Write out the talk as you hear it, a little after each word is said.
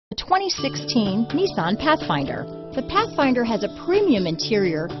2016 Nissan Pathfinder. The Pathfinder has a premium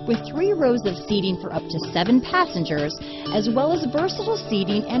interior with 3 rows of seating for up to 7 passengers, as well as versatile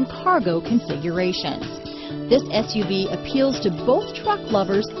seating and cargo configurations. This SUV appeals to both truck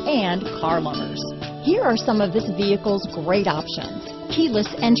lovers and car lovers. Here are some of this vehicle's great options: keyless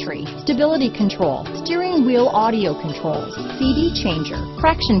entry, stability control, steering wheel audio controls, CD changer,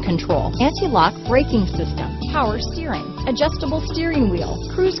 traction control, anti-lock braking system, power steering, adjustable steering wheel,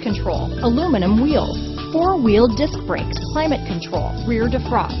 cruise control, aluminum wheels, 4-wheel disc brakes, climate control, rear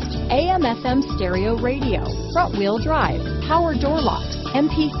defrost, AM/FM stereo radio, front-wheel drive, power door locks,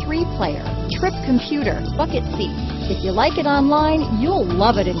 MP3 player, trip computer, bucket seats. If you like it online, you'll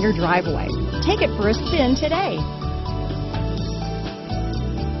love it in your driveway. Take it for a spin today.